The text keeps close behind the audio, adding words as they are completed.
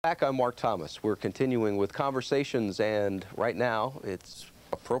Back, I'm Mark Thomas. We're continuing with conversations, and right now it's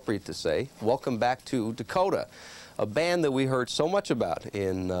appropriate to say welcome back to Dakota. A band that we heard so much about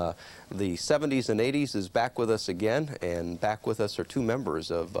in the 70s and 80s is back with us again, and back with us are two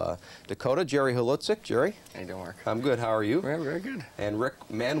members of Dakota, Jerry Halutzik. Jerry? How you doing, Mark? I'm good. How are you? Very, very good. And Rick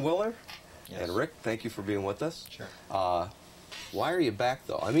Manwiller? Yes. And Rick, thank you for being with us. Sure. Why are you back,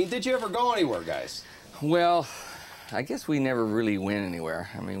 though? I mean, did you ever go anywhere, guys? Well, I guess we never really went anywhere.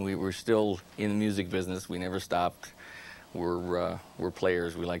 I mean, we were still in the music business. We never stopped. We're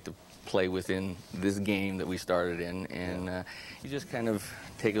players. We like to play within this game that we started in, and you just kind of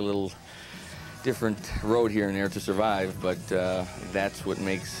take a little different road here and there to survive. But that's what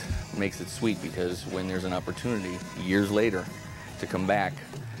makes it sweet, because when there's an opportunity years later to come back,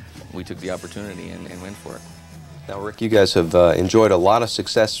 we took the opportunity and went for it. Now, Rick, you guys have enjoyed a lot of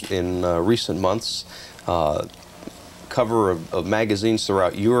success in recent months. Cover of magazines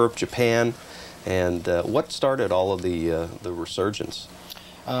throughout Europe, Japan, and what started all of the resurgence?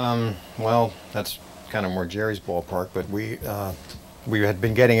 Well, that's kind of more Jerry's ballpark, but we had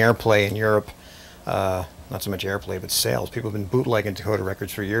been getting airplay in Europe, not so much airplay, but sales. People have been bootlegging Dakota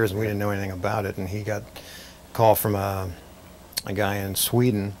records for years, and we didn't know anything about it, and he got a call from a guy in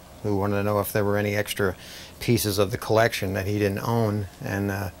Sweden who wanted to know if there were any extra pieces of the collection that he didn't own,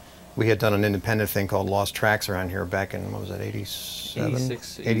 and we had done an independent thing called Lost Tracks around here back in, what was that, 87?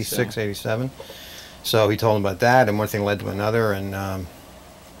 86, 87. So he told him about that, and one thing led to another, and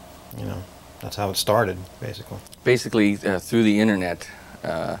you know, that's how it started, basically. Basically, through the internet,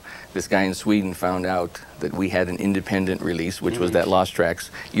 this guy in Sweden found out that we had an independent release, which was that Lost Tracks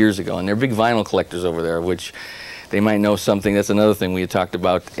years ago, and they're big vinyl collectors over there, which they might know something. That's another thing we had talked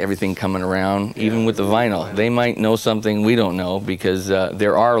about, everything coming around, even with the vinyl. They might know something we don't know, because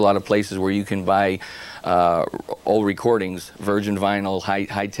there are a lot of places where you can buy old recordings, virgin vinyl,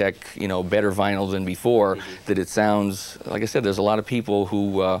 high-tech, you know, better vinyl than before, that it sounds, like I said, there's a lot of people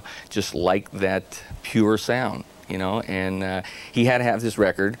who just like that pure sound, you know, and he had to have this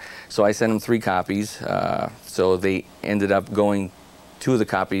record, so I sent him 3 copies, so they ended up going, 2 of the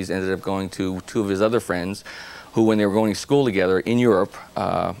copies ended up going to 2 of his other friends, who, when they were going to school together in Europe,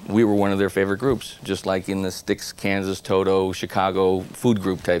 we were one of their favorite groups, just like in the Styx, Kansas, Toto, Chicago food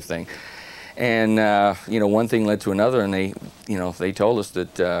group type thing. And you know, one thing led to another, and they told us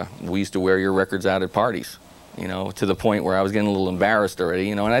that we used to wear your records out at parties, you know, to the point where I was getting a little embarrassed already,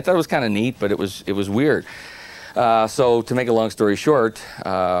 you know, and I thought it was kind of neat, but it was weird. So to make a long story short,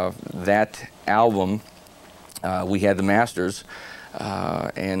 that album, we had the masters,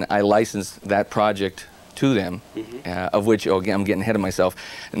 and I licensed that project to them, of which, oh, again, I'm getting ahead of myself.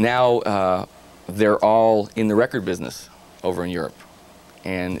 Now they're all in the record business over in Europe,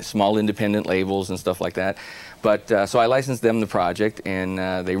 and small independent labels and stuff like that. But so I licensed them the project, and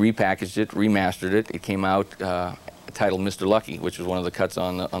they repackaged it, remastered it. It came out titled Mr. Lucky, which was one of the cuts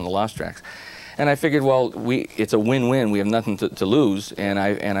on the Lost Tracks. And I figured, well, it's a win-win. We have nothing to lose, and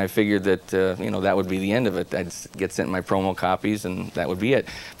I figured that you know, that would be the end of it. I'd get sent my promo copies, and that would be it.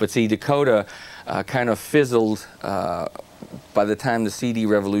 But see, Dakota kind of fizzled by the time the CD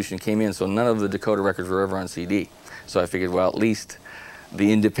revolution came in, so none of the Dakota records were ever on CD. So I figured, well, at least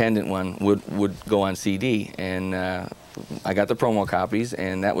the independent one would go on CD, and I got the promo copies,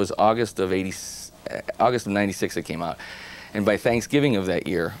 and that was August of '96 it came out. And by Thanksgiving of that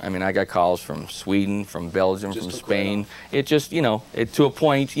year, I mean, I got calls from Sweden, from Belgium, from Spain. It just, you know, to a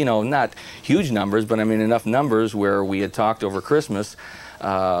point, you know, not huge numbers, but I mean enough numbers where we had talked over Christmas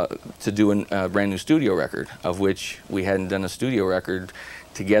to do a brand new studio record, of which we hadn't done a studio record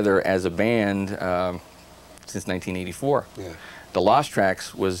together as a band since 1984. Yeah. The Lost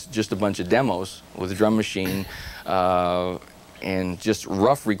Tracks was just a bunch of demos with a drum machine and just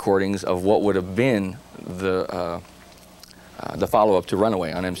rough recordings of what would have been the follow-up to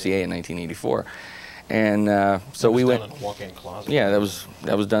Runaway on MCA in 1984, and so we went. In a walk-in closet. Yeah, that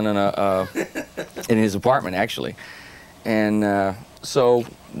was done in in his apartment, actually, and so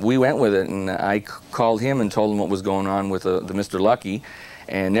we went with it, and I called him and told him what was going on with the Mr. Lucky,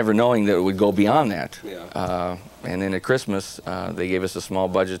 and never knowing that it would go beyond that. Yeah. And then at Christmas, they gave us a small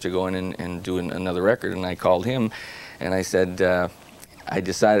budget to go in and do another record, and I called him, and I said, I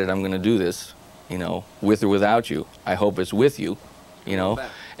decided I'm going to do this, you know, with or without you. I hope it's with you, you know,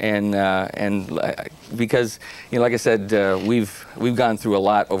 and because, you know, like I said, we've gone through a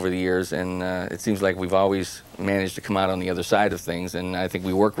lot over the years, and it seems like we've always managed to come out on the other side of things, and I think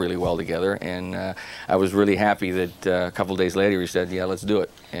we work really well together, and I was really happy that a couple of days later he said, yeah, let's do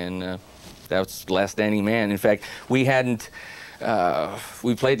it, and that's Last Standing Man. In fact, we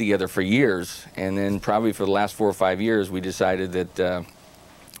played together for years, and then probably for the last 4 or 5 years we decided that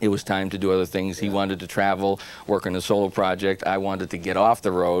it was time to do other things. He wanted to travel, work on a solo project. I wanted to get off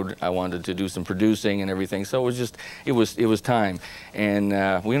the road. I wanted to do some producing and everything. So it was just, it was time. And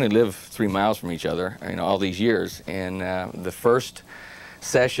we only live 3 miles from each other, you know, all these years. And the first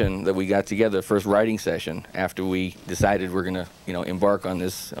session that we got together, the first writing session after we decided we're going to, you know, embark on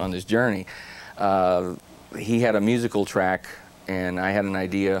this journey, he had a musical track and I had an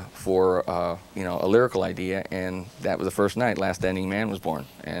idea for, you know, a lyrical idea, and that was the first night Last Standing Man was born.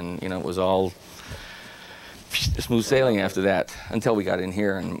 And, you know, it was all smooth sailing after that, until we got in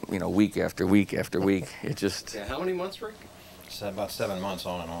here, and, you know, week after week after week, it just... Yeah, how many months, Rick? It's about 7 months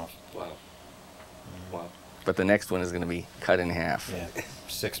on and off. Wow. Wow. But the next one is going to be cut in half. Yeah,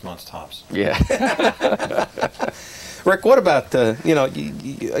 6 months tops. Yeah. Rick, what about, you know,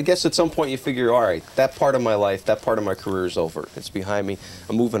 I guess at some point you figure, all right, that part of my life, that part of my career is over. It's behind me.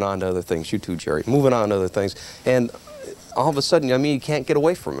 I'm moving on to other things. You too, Jerry. Moving on to other things. And all of a sudden, I mean, you can't get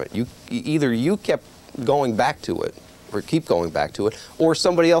away from it. Either you kept going back to it, or keep going back to it, or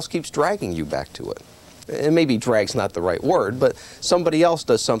somebody else keeps dragging you back to it. And maybe drag's not the right word, but somebody else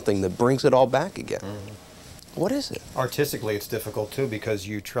does something that brings it all back again. What is it? Artistically, it's difficult, too, because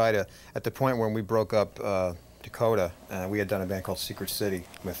you try to, at the point when we broke up Dakota, we had done a band called Secret City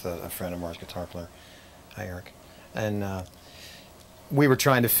with a friend of ours, guitar player. Hi, Eric. And we were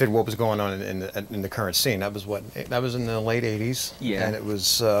trying to fit what was going on in the current scene. That was what? That was in the late 80s? Yeah. And it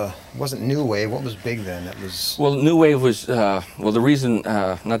was, wasn't New Wave. What was big then? It was... Well, New Wave was, well, the reason,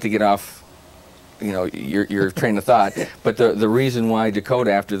 not to get off, you know, your train of thought, but the reason why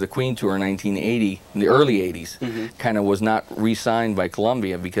Dakota, after the Queen tour in 1980, in the early 80s, kind of was not re-signed by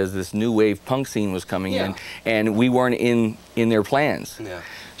Columbia, because this new wave punk scene was coming in, and we weren't in their plans. Yeah.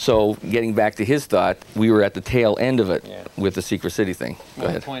 So getting back to his thought, we were at the tail end of it with the Secret City thing. Go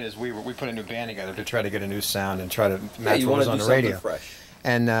ahead. The point is, we put a new band together to try to get a new sound and try to match what was on the radio. Fresh.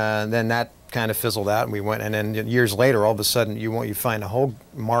 And then that kind of fizzled out, and we went. And then years later, all of a sudden, you find a whole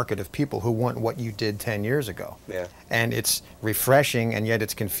market of people who want what you did 10 years ago. Yeah. And it's refreshing, and yet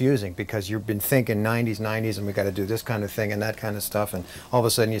it's confusing, because you've been thinking 90s, and we got to do this kind of thing and that kind of stuff, and all of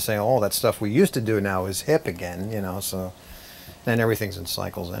a sudden you say, oh, that stuff we used to do now is hip again, you know. So then everything's in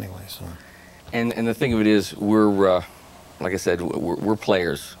cycles anyway. So. And the thing of it is, we're like I said, we're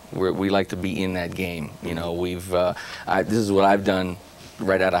players. We like to be in that game. You know, this is what I've done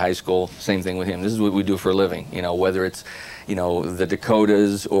right out of high school. Same thing with him. This is what we do for a living. You know, whether it's, you know, the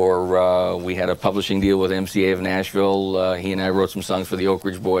Dakotas, or we had a publishing deal with MCA of Nashville. He and I wrote some songs for the Oak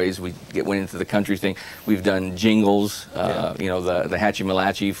Ridge Boys. We went into the country thing. We've done jingles. You know, the Hatchie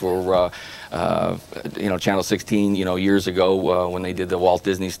Malachi for you know, Channel 16. You know, years ago when they did the Walt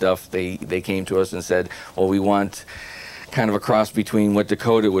Disney stuff, they came to us and said, well, we want kind of a cross between what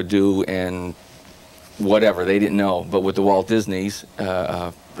Dakota would do and whatever. They didn't know, but with the Walt Disney's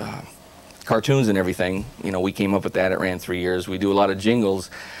cartoons and everything, you know, we came up with that. It ran 3 years. We do a lot of jingles.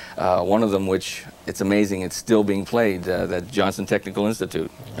 One of them, which it's amazing, it's still being played, that Johnson Technical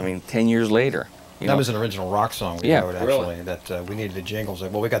Institute. I mean, 10 years later. That was an original rock song we wrote, actually. Really? That we needed the jingles.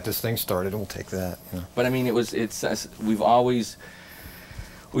 Like, well, we got this thing started, and we'll take that. You know. But I mean, we've always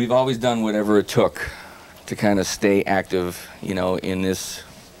done whatever it took to kind of stay active, you know, in this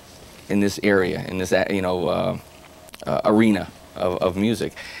area, in this, you know, arena of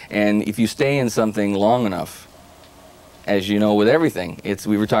music. And if you stay in something long enough, as you know, with everything,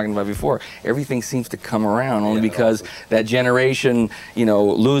 we were talking about before, everything seems to come around, only because that generation, you know,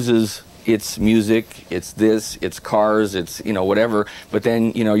 loses its music, it's this, it's cars, it's, you know, whatever. But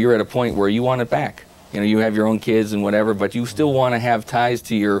then, you know, you're at a point where you want it back. You know, you have your own kids and whatever, but you still want to have ties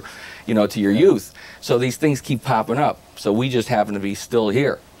to your, you know, to your youth. So these things keep popping up. So we just happen to be still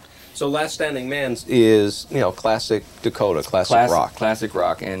here. So Last Standing Man is, you know, classic Dakota, classic rock. Classic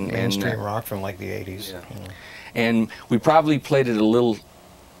rock. And mainstream rock from like the 80s. Yeah. You know. And we probably played it a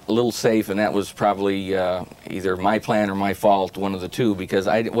little safe, and that was probably either my plan or my fault, one of the two, because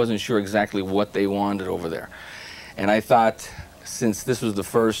I wasn't sure exactly what they wanted over there. And I thought, since this was the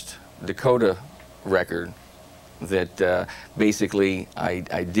first Dakota record that basically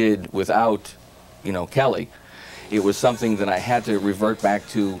I did without, you know, Kelly, it was something that I had to revert back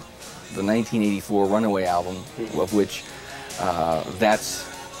to the 1984 Runaway album, of which that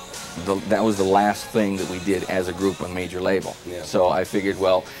was the last thing that we did as a group on major label. Yeah. So I figured,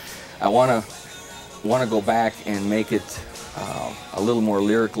 well, I want to go back and make it a little more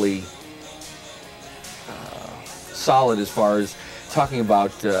lyrically solid, as far as talking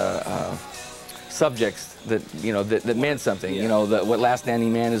about subjects that, you know, that meant something. Yeah. You know, what Last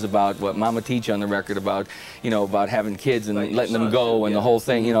Standing Man is about, what Mama Teach on the record about, you know, about having kids and letting them go, and the whole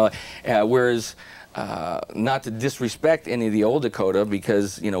thing. You know, whereas not to disrespect any of the old Dakota,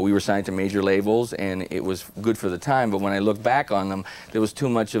 because we were signed to major labels and it was good for the time. But when I look back on them, there was too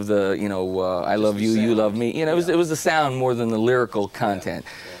much of the I love you, you love me. It was the sound more than the lyrical content.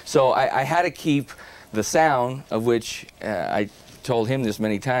 So I had to keep the sound, of which I told him this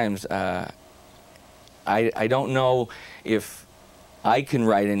many times. I don't know if I can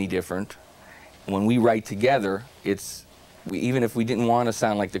write any different. When we write together, even if we didn't want to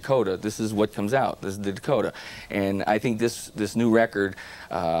sound like Dakota, this is what comes out. This is the Dakota. And I think this new record,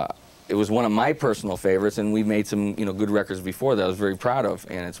 it was one of my personal favorites, and we've made some good records before that I was very proud of,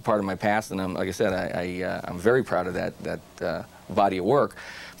 and it's a part of my past, and like I said, I'm very proud of that body of work.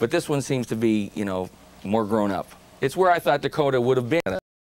 But this one seems to be more grown up. It's where I thought Dakota would have been.